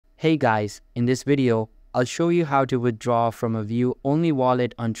Hey guys, in this video, I'll show you how to withdraw from a view-only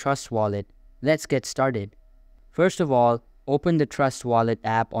wallet on Trust Wallet. Let's get started. First of all, open the Trust Wallet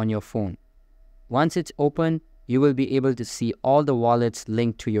app on your phone. Once it's open, you will be able to see all the wallets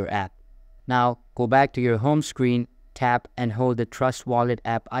linked to your app. Now, go back to your home screen, tap and hold the Trust Wallet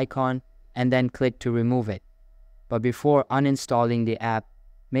app icon, and then click to remove it. But before uninstalling the app,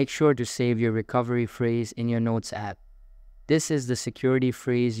 make sure to save your recovery phrase in your Notes app. This is the security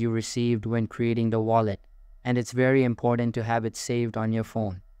phrase you received when creating the wallet, and it's very important to have it saved on your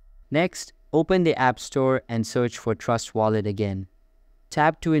phone. Next, open the App Store and search for Trust Wallet again.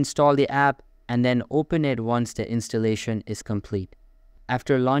 Tap to install the app and then open it once the installation is complete.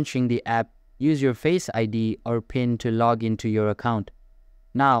 After launching the app, use your Face ID or PIN to log into your account.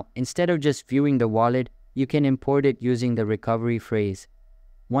 Now, instead of just viewing the wallet, you can import it using the recovery phrase.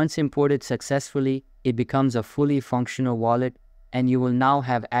 Once imported successfully, it becomes a fully functional wallet, and you will now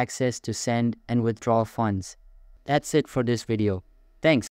have access to send and withdraw funds. That's it for this video. Thanks.